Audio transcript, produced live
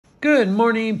Good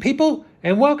morning, people,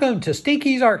 and welcome to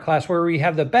Stinky's art class, where we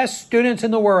have the best students in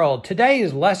the world.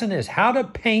 Today's lesson is how to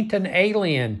paint an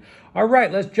alien. All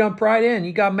right, let's jump right in.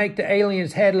 You got to make the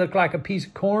alien's head look like a piece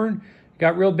of corn. You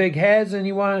got real big heads, and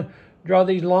you want to draw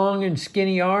these long and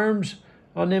skinny arms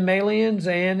on them aliens,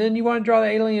 and then you want to draw the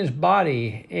alien's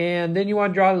body, and then you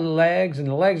want to draw the legs, and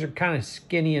the legs are kind of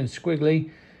skinny and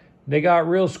squiggly. They got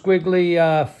real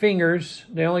squiggly fingers.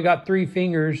 They only got 3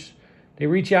 fingers. They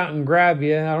reach out and grab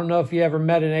you. I don't know if you ever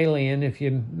met an alien. If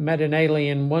you met an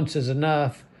alien, once is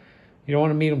enough. You don't want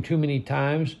to meet them too many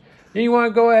times. Then you want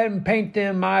to go ahead and paint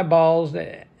them eyeballs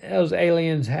that those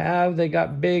aliens have. They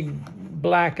got big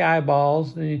black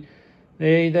eyeballs. They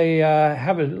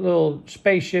have a little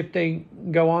spaceship they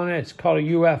go on. It's called a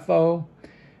UFO.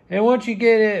 And once you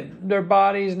get their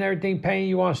bodies and everything painted,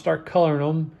 you want to start coloring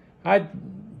them. I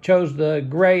chose the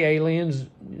gray aliens.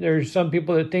 There's some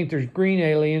people that think there's green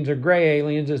aliens or gray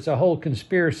aliens. It's a whole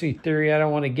conspiracy theory I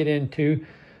don't want to get into.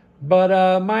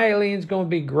 But my alien's going to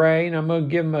be gray, and I'm going to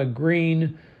give him a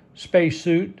green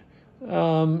spacesuit.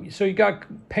 So you got to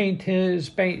paint his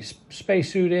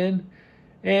spacesuit in.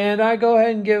 And I go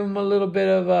ahead and give him a little bit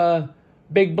of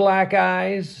big black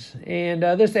eyes. And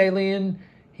this alien,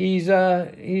 he's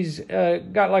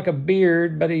got like a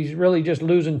beard, but he's really just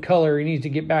losing color. He needs to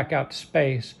get back out to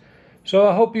space. So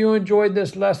I hope you enjoyed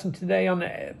this lesson today on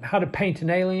how to paint an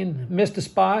alien. Missed a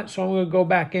spot, so I'm going to go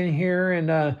back in here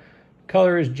and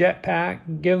color his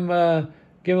jetpack. Give him a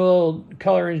little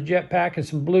color in his jetpack and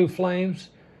some blue flames.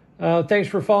 Thanks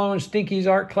for following Stinky's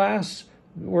art class,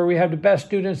 where we have the best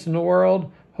students in the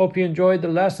world. Hope you enjoyed the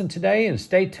lesson today, and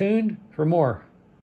stay tuned for more.